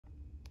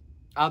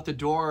Out the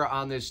door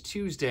on this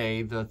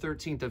Tuesday, the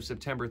 13th of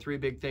September, three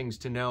big things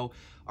to know.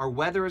 Our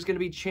weather is going to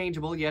be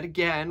changeable yet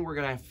again. We're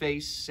going to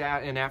face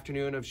an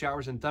afternoon of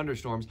showers and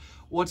thunderstorms.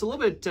 What's a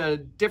little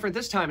bit different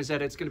this time is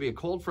that it's going to be a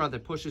cold front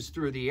that pushes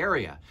through the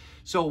area.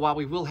 So while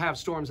we will have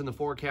storms in the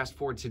forecast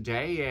for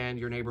today and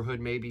your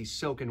neighborhood may be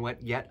soaking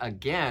wet yet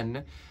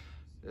again,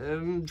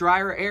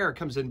 drier air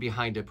comes in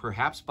behind it,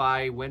 perhaps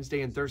by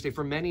Wednesday and Thursday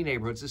for many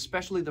neighborhoods,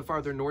 especially the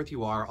farther north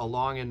you are,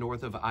 along and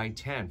north of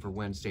I-10 for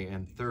Wednesday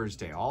and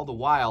Thursday. All the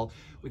while,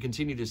 we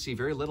continue to see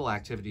very little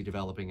activity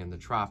developing in the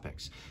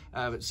tropics.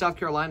 South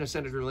Carolina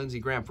Senator Lindsey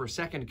Graham, for a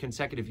second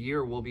consecutive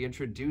year, will be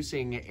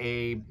introducing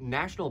a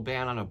national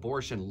ban on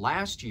abortion.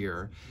 Last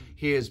year,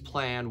 his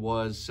plan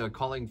was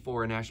calling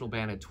for a national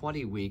ban at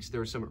 20 weeks.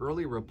 There was some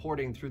early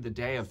reporting through the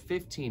day of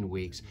 15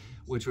 weeks,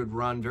 which would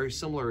run very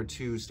similar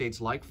to states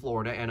like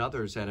Florida and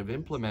others that have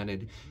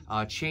implemented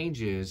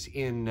changes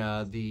in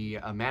the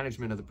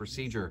management of the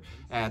procedure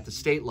at the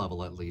state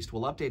level, at least.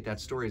 We'll update that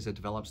story as it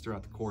develops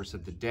throughout the course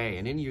of the day.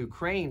 And in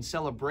Ukraine,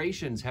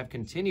 celebrations have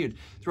continued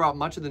throughout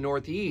much of the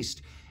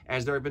Northeast,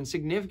 as there have been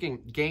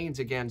significant gains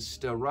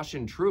against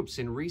Russian troops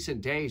in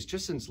recent days.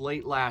 Just since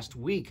late last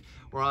week,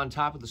 we're on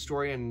top of the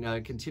story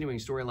and continuing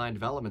storyline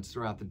developments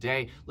throughout the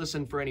day.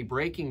 Listen for any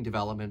breaking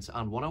developments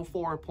on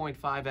 104.5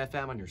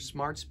 FM on your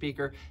smart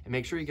speaker, and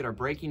make sure you get our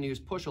breaking news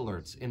push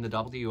alerts in the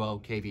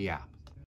WOKV app.